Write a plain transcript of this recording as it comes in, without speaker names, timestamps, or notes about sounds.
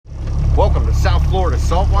Florida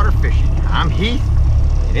saltwater fishing. I'm Heath,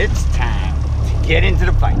 and it's time to get into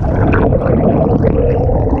the fight.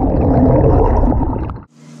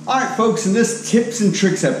 Alright folks, in this tips and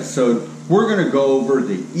tricks episode, we're going to go over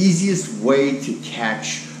the easiest way to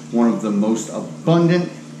catch one of the most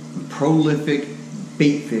abundant and prolific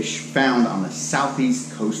bait fish found on the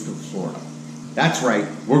southeast coast of Florida. That's right,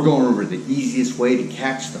 we're going over the easiest way to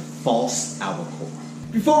catch the false albacore.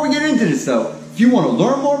 Before we get into this though, if you want to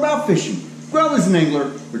learn more about fishing, grow as an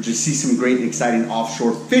angler, or just see some great and exciting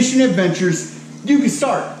offshore fishing adventures, you can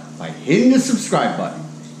start by hitting the subscribe button.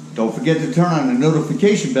 Don't forget to turn on the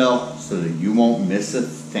notification bell so that you won't miss a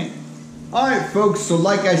thing. Alright folks, so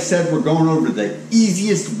like I said, we're going over the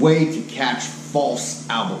easiest way to catch false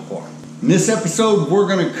albacore. In this episode, we're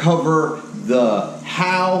going to cover the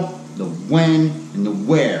how, the when, and the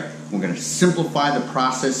where. We're going to simplify the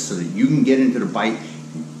process so that you can get into the bite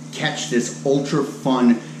and catch this ultra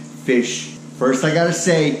fun fish. First, I got to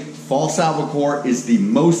say, false albacore is the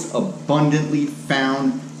most abundantly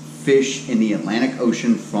found fish in the Atlantic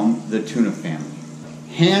Ocean from the tuna family.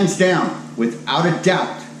 Hands down, without a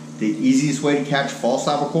doubt, the easiest way to catch false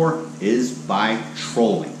albacore is by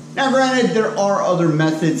trolling. Now granted, there are other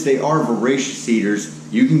methods. They are voracious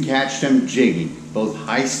eaters. You can catch them jigging, both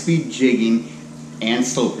high-speed jigging and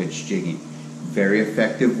slow-pitch jigging. Very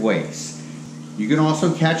effective ways. You can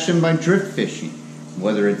also catch them by drift fishing,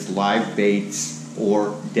 whether it's live baits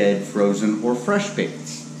or dead, frozen, or fresh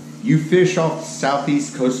baits. You fish off the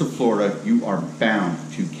southeast coast of Florida, you are bound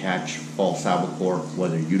to catch false albacore,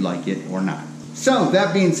 whether you like it or not. So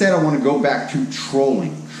that being said, I want to go back to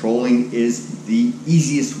trolling. Trolling is the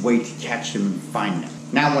easiest way to catch them and find them.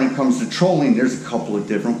 Now when it comes to trolling, there's a couple of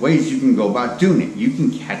different ways you can go about doing it. You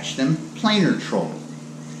can catch them planer trolling.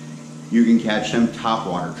 You can catch them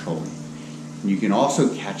topwater trolling. You can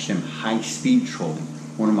also catch them high-speed trolling.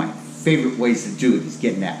 One of my favorite ways to do it is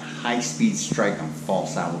getting that high-speed strike on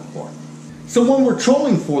false albacore. So when we're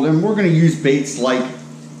trolling for them, we're going to use baits like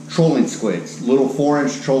trolling squids, little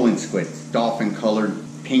 4-inch trolling squids, dolphin colored,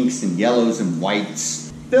 pinks and yellows and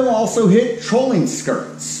whites. They'll also hit trolling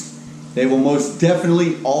skirts. They will most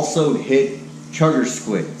definitely also hit chugger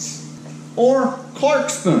squids or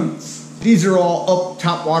Clark spoons. These are all up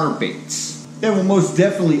top water baits. They will most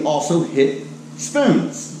definitely also hit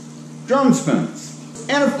spoons, drum spoons.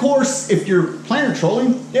 And of course, if you're planer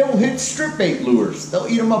trolling, they will hit strip bait lures. They'll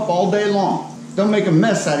eat them up all day long. They'll make a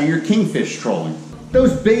mess out of your kingfish trolling.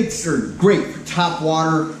 Those baits are great for top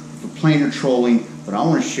water, for planer trolling, but I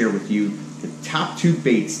want to share with you the top 2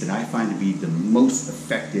 baits that I find to be the most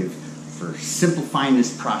effective for simplifying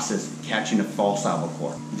this process of catching a false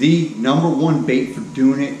albacore. The number 1 bait for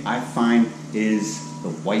doing it, I find, is the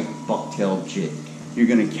white bucktail jig. You're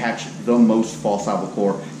going to catch the most false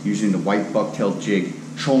albacore using the white bucktail jig,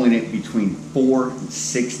 trolling it between 4 and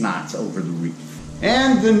 6 knots over the reef.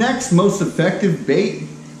 And the next most effective bait,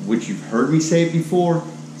 which you've heard me say it before,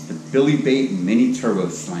 is the Billy Bait Mini Turbo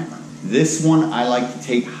Slammer. This one I like to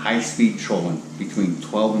take high-speed trolling between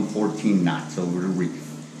 12 and 14 knots over the reef.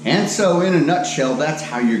 And so in a nutshell, that's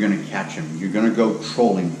how you're going to catch them. You're going to go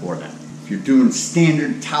trolling for them. If you're doing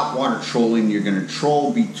standard top water trolling, you're going to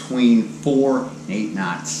troll between 4 and 8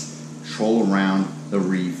 knots, troll around the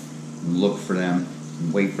reef, and look for them,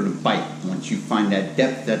 and wait for the bite. Once you find that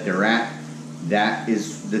depth that they're at, that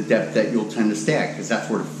is the depth that you'll tend to stay at, because that's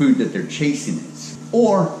where the food that they're chasing is.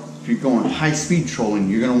 Or if you're going high-speed trolling,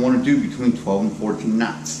 you're going to want to do between 12 and 14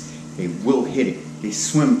 knots. They will hit it. They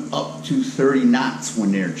swim up to 30 knots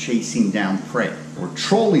when they're chasing down prey. We're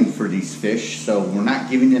trolling for these fish, so we're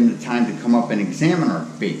not giving them the time to come up and examine our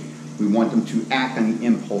bait. We want them to act on the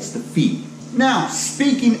impulse to feed. Now,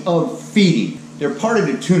 speaking of feeding, they're part of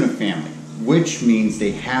the tuna family, which means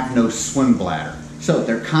they have no swim bladder. So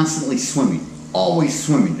they're constantly swimming. Always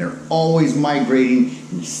swimming. They're always migrating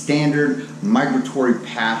in the standard migratory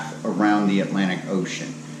path around the Atlantic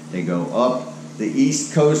Ocean. They go up the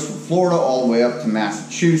east coast of Florida all the way up to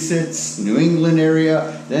Massachusetts, New England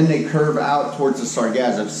area. Then they curve out towards the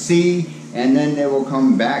Sargasso Sea, and then they will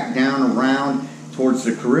come back down around towards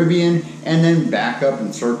the Caribbean, and then back up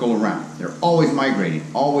and circle around. They're always migrating,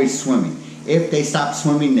 always swimming. If they stop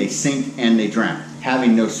swimming, they sink and they drown.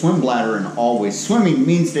 Having no swim bladder and always swimming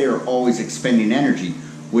means they are always expending energy,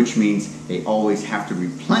 which means they always have to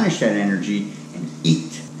replenish that energy and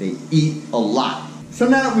eat. They eat a lot. So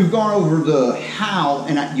now that we've gone over the how,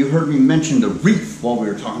 and you heard me mention the reef while we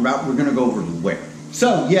were talking about, we're going to go over the where.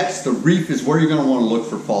 So yes, the reef is where you're going to want to look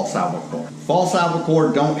for false albacore. False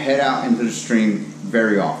albacore don't head out into the stream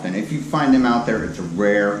very often. If you find them out there, it's a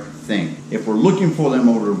rare thing. If we're looking for them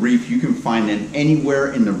over the reef, you can find them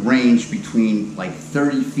anywhere in the range between like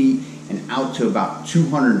 30 feet and out to about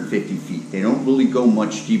 250 feet. They don't really go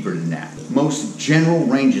much deeper than that. Most general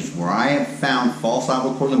ranges where I have found false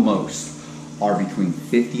albacore the most are between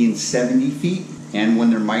 50 and 70 feet. And when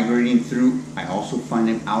they're migrating through, I also find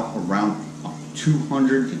them out around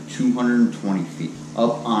 200 to 220 feet.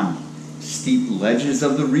 Up on steep ledges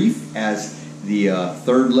of the reef as the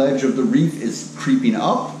third ledge of the reef is creeping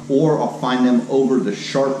up, or I'll find them over the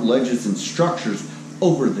sharp ledges and structures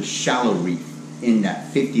over the shallow reef in that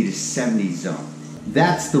 50 to 70 zone.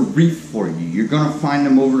 That's the reef for you. You're gonna find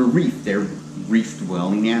them over the reef. They're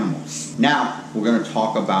reef-dwelling animals. Now, we're gonna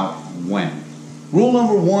talk about when. Rule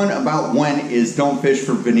number one about when is don't fish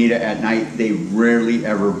for bonito at night. They rarely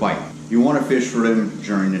ever bite. You wanna fish for them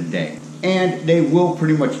during the day. And they will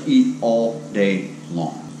pretty much eat all day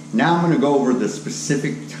long. Now I'm gonna go over the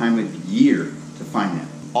specific time of year to find them.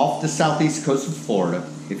 Off the southeast coast of Florida,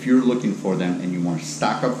 if you're looking for them and you want to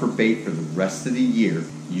stock up for bait for the rest of the year,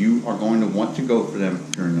 you are going to want to go for them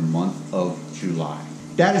during the month of July.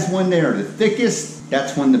 That is when they are the thickest.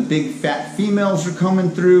 That's when the big fat females are coming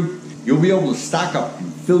through. You'll be able to stock up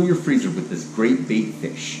and fill your freezer with this great bait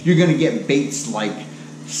fish. You're going to get baits like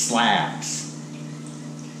slabs,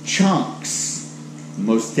 chunks,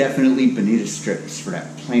 most definitely bonito strips for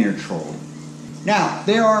that planer trolling. Now,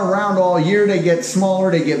 they are around all year. They get smaller,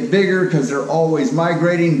 they get bigger because they're always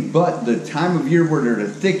migrating, but the time of year where they're the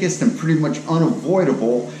thickest and pretty much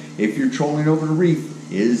unavoidable if you're trolling over the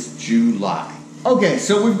reef is July. Okay,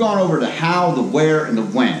 so we've gone over the how, the where, and the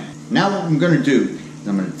when. Now what I'm gonna do is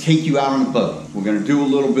I'm gonna take you out on a boat. We're gonna do a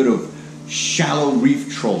little bit of shallow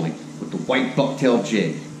reef trolling with the white bucktail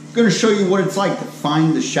jig. I'm gonna show you what it's like to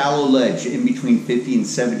find the shallow ledge in between 50 and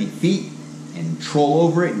 70 feet and troll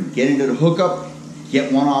over it and get into the hookup. Get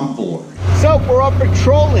one on board. So we're up and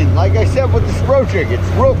trolling. Like I said with the Spro jig, it's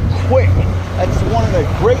real quick. That's one of the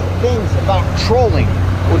great things about trolling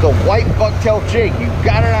with a white bucktail jig. You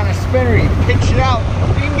got it on a spinner, you pitch it out,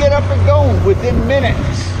 you can get up and going within minutes.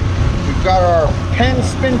 We've got our Penn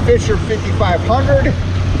Spinfisher 5500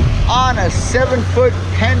 on a 7-foot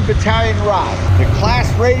Penn Battalion rod. The class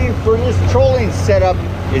rating for this trolling setup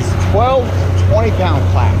is 12 to 20 pound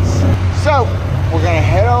class. So we're gonna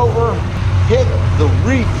head over, hit the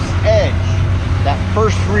reef's edge, that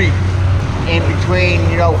first reef in between,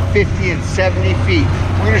 50 and 70 feet.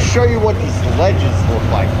 We're gonna show you what these ledges look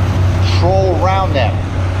like. Troll around them.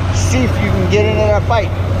 See if you can get into that bite.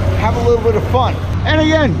 Have a little bit of fun. And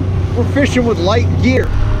again, we're fishing with light gear.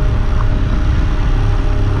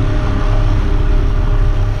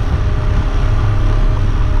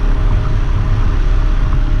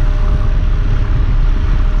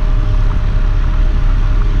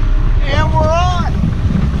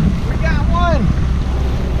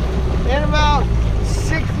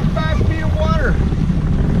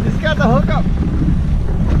 The hookup.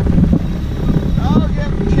 Oh,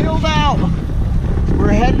 getting chilled out. We're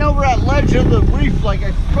heading over that ledge of the reef like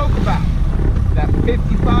I spoke about. That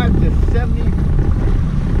 55 to 70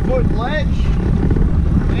 foot ledge.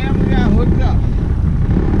 And we got hooked up.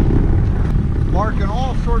 Marking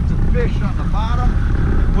all sorts of fish on the bottom,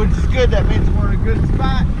 which is good. That means we're in a good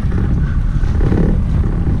spot.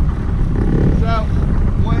 So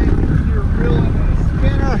when you're reeling in a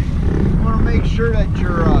spinner, you want to make sure that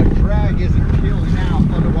your drag isn't peeling out,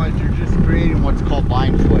 otherwise you're just creating what's called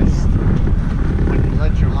line twist. When you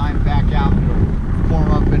let your line back out, it'll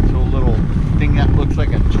form up into a little thing that looks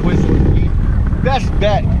like a twisted bead. Best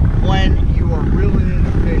bet when you are reeling in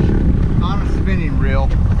a fish on a spinning reel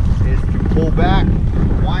is to pull back,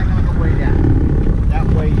 wind on the way down. That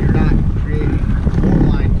way you're not creating more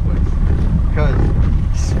line twist, because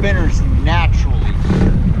spinners naturally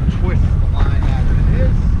twist the line as it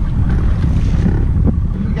is.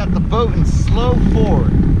 Got the boat in slow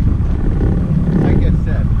forward. Like I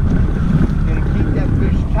said, gonna keep that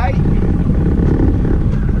fish tight.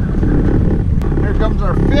 Here comes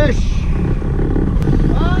our fish.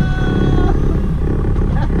 Ah!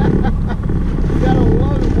 You gotta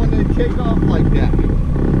love it when they take off like that.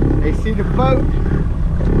 They see the boat,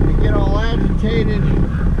 they get all agitated.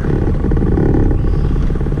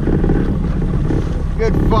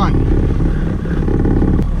 Good fun.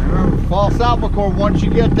 False albacore, once you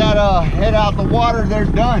get that head out the water, they're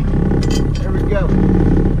done. There we go.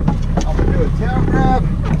 I'm gonna do a tail grab.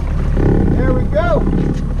 There we go.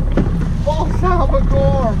 False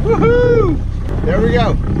albacore. Woohoo! There we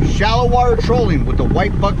go. Shallow water trolling with the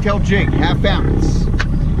white bucktail jig, 1/2 ounce.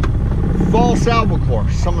 False albacore,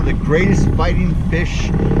 some of the greatest biting fish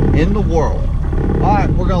in the world. All right,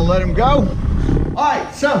 we're gonna let him go.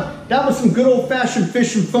 Alright, so that was some good old-fashioned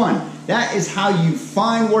fishing fun. That is how you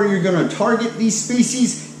find where you're going to target these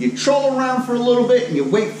species. You troll around for a little bit and you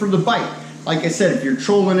wait for the bite. Like I said, if you're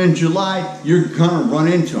trolling in July, you're going to run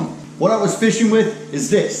into them. What I was fishing with is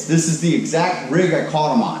this. This is the exact rig I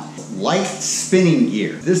caught them on. Light spinning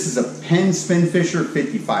gear. This is a Penn Spinfisher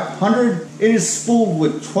 5500. It is spooled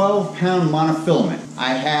with 12-pound monofilament.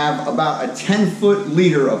 I have about a 10-foot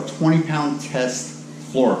leader of 20-pound test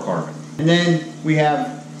fluorocarbon. And then we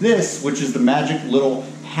have this, which is the magic little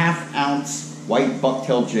half-ounce white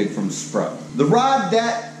bucktail jig from Spro. The rod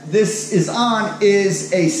that this is on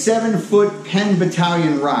is a 7-foot Penn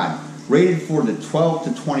Battalion rod, rated for the 12 to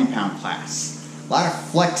 20-pound class. A lot of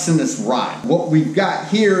flex in this rod. What we've got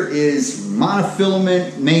here is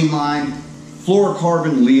monofilament mainline,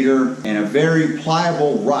 fluorocarbon leader, and a very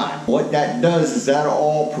pliable rod. What that does is that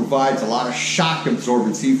all provides a lot of shock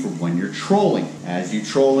absorbency for when you're trolling. As you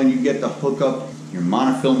troll and you get the hook up, your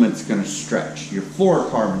monofilament's gonna stretch, your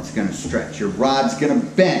fluorocarbon's gonna stretch, your rod's gonna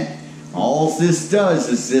bend. All this does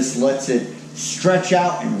is this lets it stretch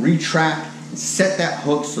out and retract and set that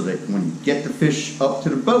hook so that when you get the fish up to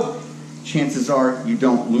the boat, chances are you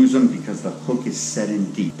don't lose them because the hook is set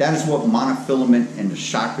in deep. That is what monofilament and the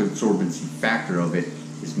shock absorbency factor of it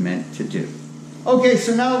is meant to do. Okay,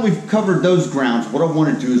 so now that we've covered those grounds, what I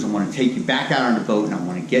want to do is I want to take you back out on the boat and I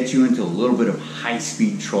want to get you into a little bit of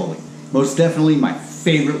high-speed trolling. Most definitely my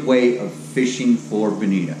favorite way of fishing for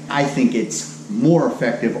bonito. I think it's more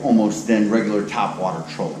effective almost than regular topwater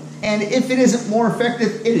trolling. And if it isn't more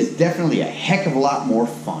effective, it is definitely a heck of a lot more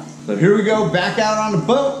fun. So here we go, back out on the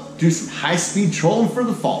boat, do some high-speed trolling for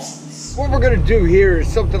the falsies. What we're gonna do here is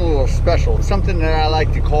something a little special. It's something that I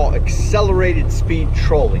like to call accelerated speed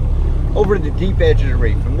trolling over the deep edge of the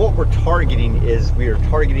reef. And what we're targeting is we are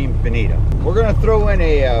targeting bonito. We're gonna throw in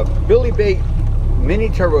a Billy Bait mini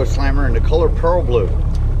turbo slammer in the color pearl blue.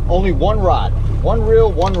 Only one rod, one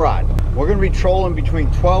reel, one rod. We're gonna be trolling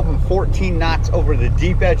between 12 and 14 knots over the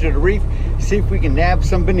deep edge of the reef, see if we can nab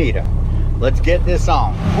some bonito. Let's get this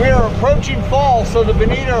on. We're approaching fall, so the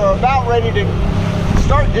bonito are about ready to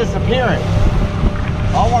start disappearing.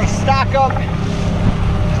 I want to stock up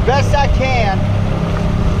as best I can,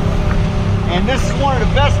 and this is one of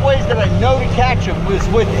the best ways that I know to catch them is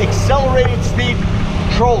with accelerated speed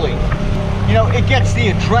trolling. You know, it gets the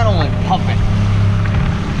adrenaline pumping.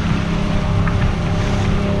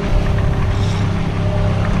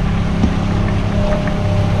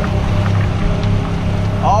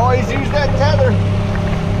 Always use that tether.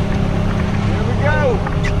 Here we go.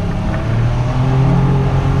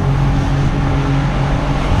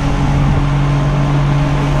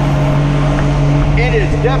 It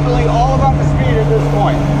is definitely all about the speed at this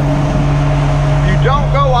point. If you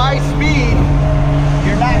don't go high speed,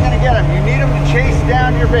 you're not going to get them. You need them to chase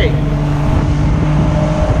down your bait.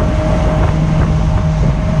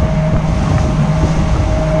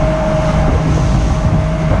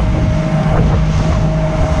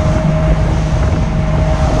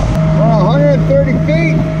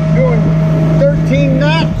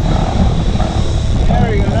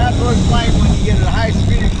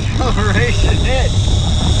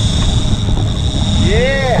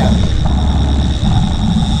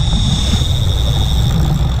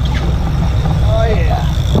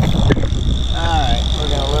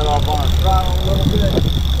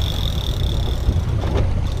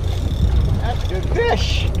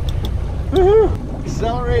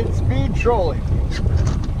 Accelerated speed trolling.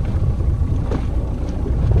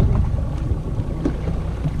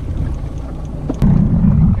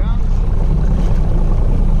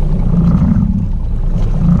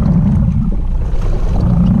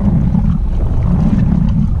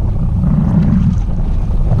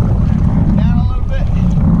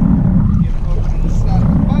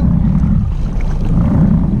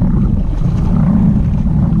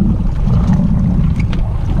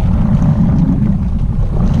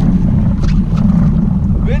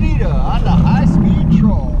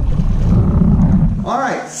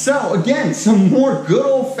 So again, some more good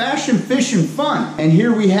old-fashioned fishing fun. And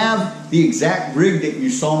here we have the exact rig that you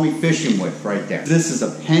saw me fishing with right there. This is a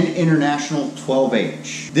Penn International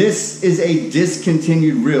 12H. This is a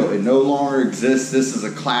discontinued reel. It no longer exists. This is a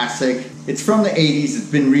classic. It's from the 80s. It's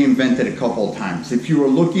been reinvented a couple of times. If you are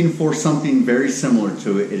looking for something very similar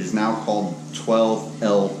to it, it is now called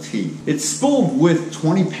 12LT. It's spooled with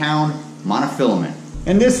 20-pound monofilament.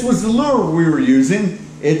 And this was the lure we were using.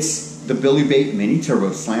 It's the Billy Bait Mini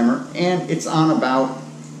Turbo Slammer, and it's on about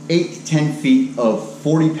 8 to 10 feet of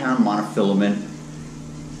 40-pound monofilament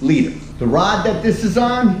leader. The rod that this is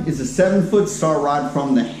on is a 7-foot star rod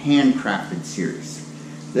from the handcrafted series.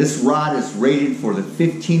 This rod is rated for the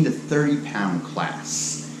 15 to 30 pound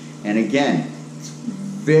class. And again, it's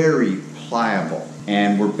very pliable.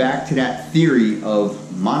 And we're back to that theory of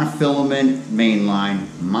monofilament mainline,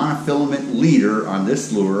 monofilament leader on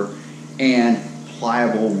this lure, and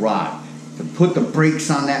pliable rod. To put the brakes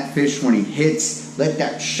on that fish when he hits, let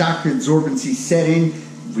that shock absorbency set in,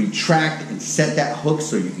 retract and set that hook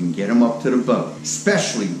so you can get him up to the boat.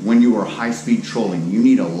 Especially when you are high-speed trolling. You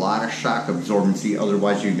need a lot of shock absorbency,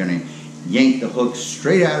 otherwise you're going to yank the hook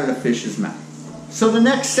straight out of the fish's mouth. So the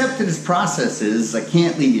next step to this process is, I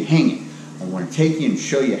can't leave you hanging. I want to take you and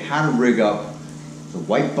show you how to rig up the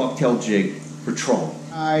white bucktail jig for trolling.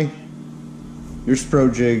 Tie your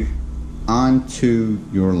spro jig onto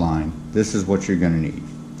your line. This is what you're going to need.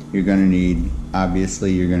 You're going to need,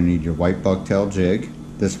 obviously, you're going to need your white bucktail jig.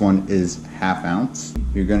 This one is 1/2 ounce.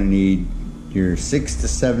 You're going to need your 6 to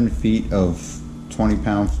 7 feet of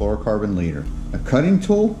 20-pound fluorocarbon leader, a cutting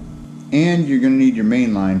tool, and you're going to need your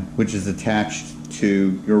main line, which is attached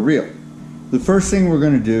to your reel. The first thing we're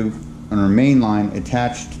going to do on our main line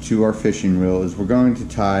attached to our fishing reel is we're going to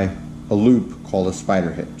tie a loop called a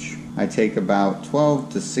spider hitch. I take about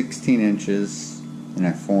 12 to 16 inches and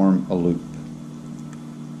I form a loop.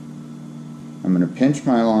 I'm going to pinch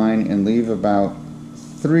my line and leave about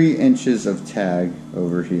 3 inches of tag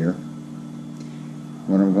over here.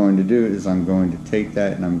 What I'm going to do is I'm going to take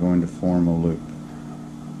that and I'm going to form a loop.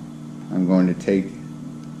 I'm going to take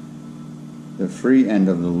the free end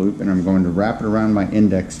of the loop and I'm going to wrap it around my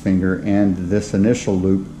index finger and this initial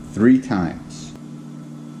loop 3 times.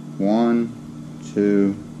 1,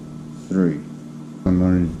 2, 3. I'm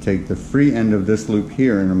going to take the free end of this loop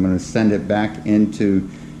here and I'm going to send it back into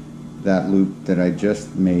that loop that I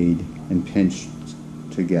just made and pinched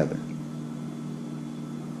together.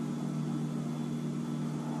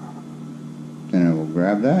 Then I will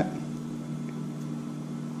grab that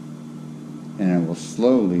and I will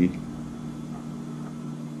slowly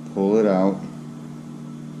pull it out,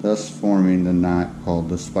 thus forming the knot called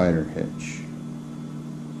the spider hitch.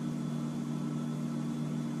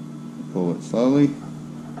 Pull it slowly,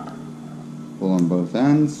 pull on both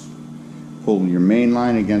ends, pull your main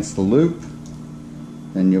line against the loop,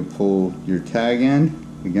 then you'll pull your tag end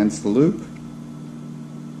against the loop,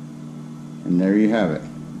 and there you have it.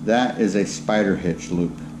 That is a spider hitch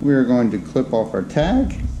loop. We are going to clip off our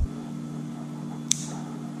tag.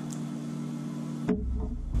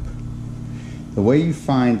 The way you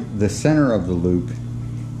find the center of the loop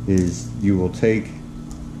is you will take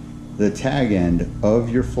the tag end of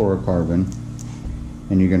your fluorocarbon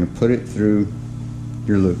and you're going to put it through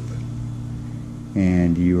your loop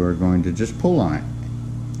and you are going to just pull on it.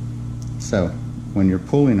 So when you're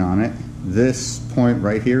pulling on it, this point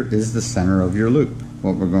right here is the center of your loop.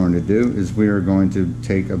 What we're going to do is we are going to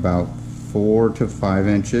take about 4 to 5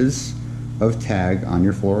 inches of tag on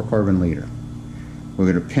your fluorocarbon leader.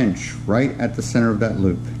 We're going to pinch right at the center of that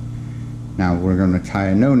loop. Now we're going to tie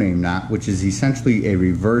a no-name knot, which is essentially a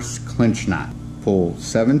reverse clinch knot. Pull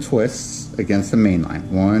 7 twists against the main line.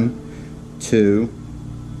 1, 2,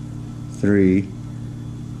 3,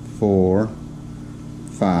 4,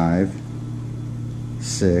 5,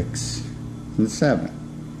 6, and 7.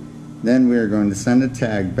 Then we are going to send a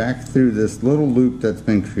tag back through this little loop that's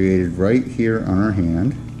been created right here on our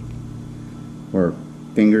hand, where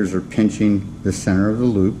fingers are pinching the center of the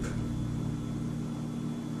loop,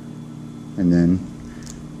 and then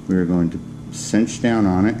we're going to cinch down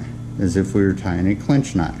on it as if we were tying a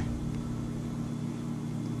clinch knot.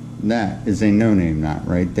 That is a no-name knot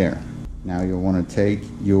right there. Now you'll want to take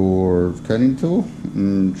your cutting tool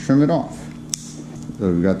and trim it off.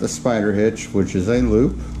 So we've got the spider hitch, which is a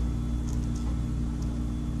loop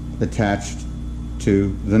attached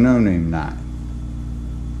to the no-name knot.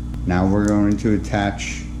 Now we're going to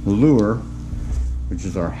attach the lure, which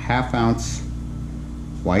is our 1/2 ounce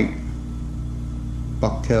white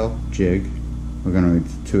bucktail jig. We're going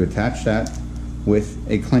to attach that with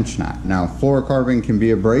a clinch knot. Now fluorocarbon can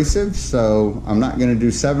be abrasive, so I'm not going to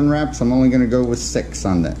do 7 wraps. I'm only going to go with 6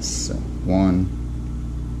 on this. So 1,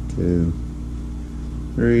 2,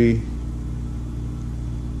 3,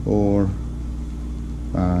 4,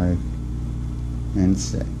 5, and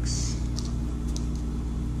 6.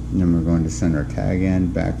 And then we're going to send our tag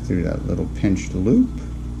end back through that little pinched loop.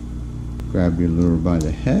 Grab your lure by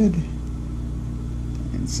the head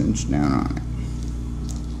and cinch down on it.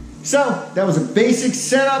 So that was a basic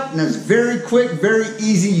setup, and it's very quick, very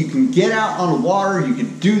easy. You can get out on the water, you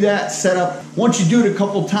can do that setup. Once you do it a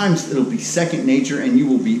couple times, it'll be second nature and you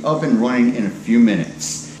will be up and running in a few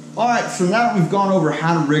minutes. All right, so now that we've gone over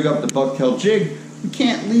how to rig up the bucktail jig, we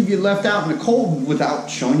can't leave you left out in the cold without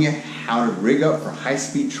showing you how to rig up for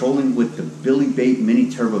high-speed trolling with the Billy Bait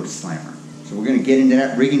Mini Turbo Slammer. So we're going to get into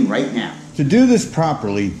that rigging right now. To do this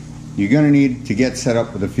properly, you're going to need to get set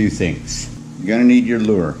up with a few things. You're going to need your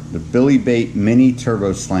lure, the Billy Bait Mini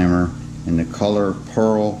Turbo Slammer in the color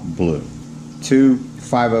Pearl Blue. 2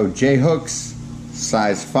 5/0 J hooks,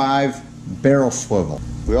 size 5, barrel swivel.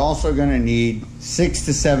 We're also going to need 6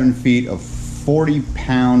 to 7 feet of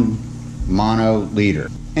 40-pound mono leader.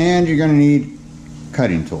 And you're going to need a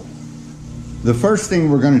cutting tool. The first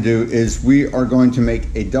thing we're going to do is we are going to make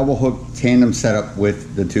a double hook tandem setup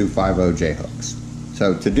with the 2 5/0 J hooks.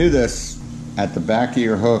 So to do this, at the back of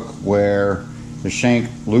your hook where the shank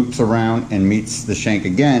loops around and meets the shank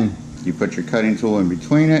again, you put your cutting tool in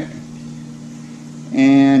between it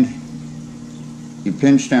and you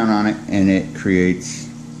pinch down on it and it creates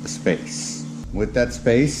a space. With that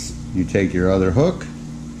space, you take your other hook,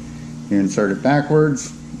 you insert it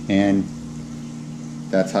backwards, and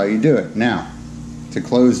that's how you do it. Now, to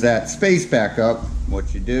close that space back up,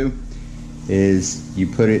 what you do is you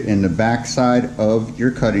put it in the back side of your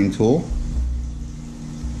cutting tool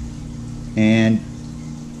and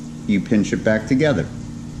you pinch it back together.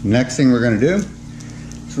 Next thing we're going to do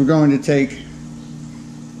is we're going to take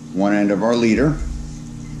one end of our leader.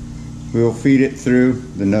 We will feed it through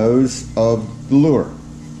the nose of the lure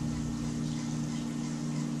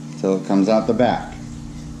till it comes out the back.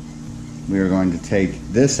 We are going to take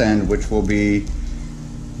this end, which will be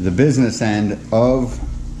the business end of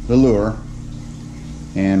the lure,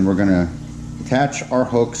 and we're going to attach our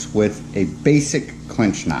hooks with a basic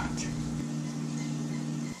clinch knot.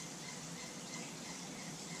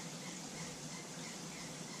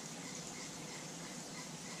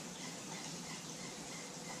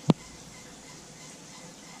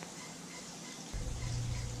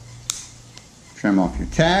 Trim off your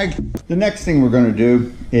tag. The next thing we're going to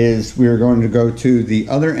do is we are going to go to the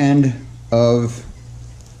other end of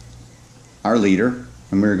our leader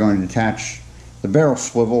and we're going to attach the barrel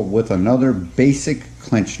swivel with another basic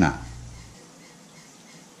clinch knot.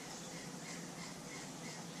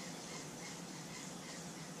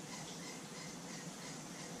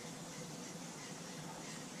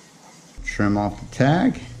 Trim off the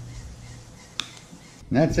tag.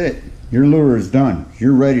 And that's it. Your lure is done.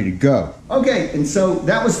 You're ready to go. Okay, and so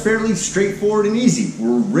that was fairly straightforward and easy.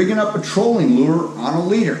 We're rigging up a trolling lure on a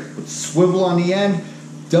leader with swivel on the end,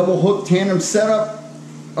 double hook tandem setup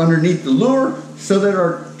underneath the lure so that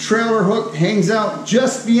our trailer hook hangs out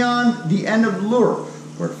just beyond the end of the lure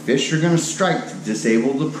where fish are going to strike to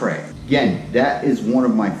disable the prey. Again, that is one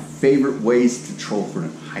of my favorite ways to troll for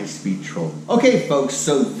them, high-speed trolling. Okay, folks,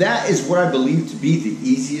 so that is what I believe to be the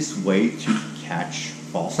easiest way to catch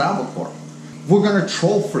false albacore. We're going to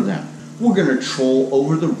troll for them. We're going to troll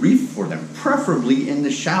over the reef for them, preferably in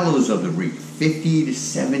the shallows of the reef, 50 to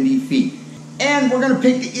 70 feet. And we're going to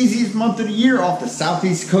pick the easiest month of the year off the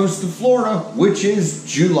southeast coast of Florida, which is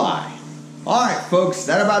July. Alright folks,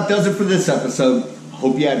 that about does it for this episode.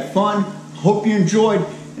 Hope you had fun, hope you enjoyed,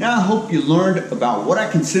 and I hope you learned about what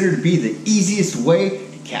I consider to be the easiest way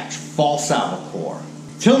to catch false albacore.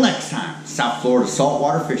 Till next time, South Florida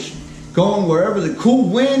saltwater fishing. Going wherever the cool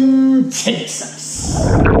wind takes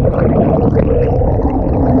us.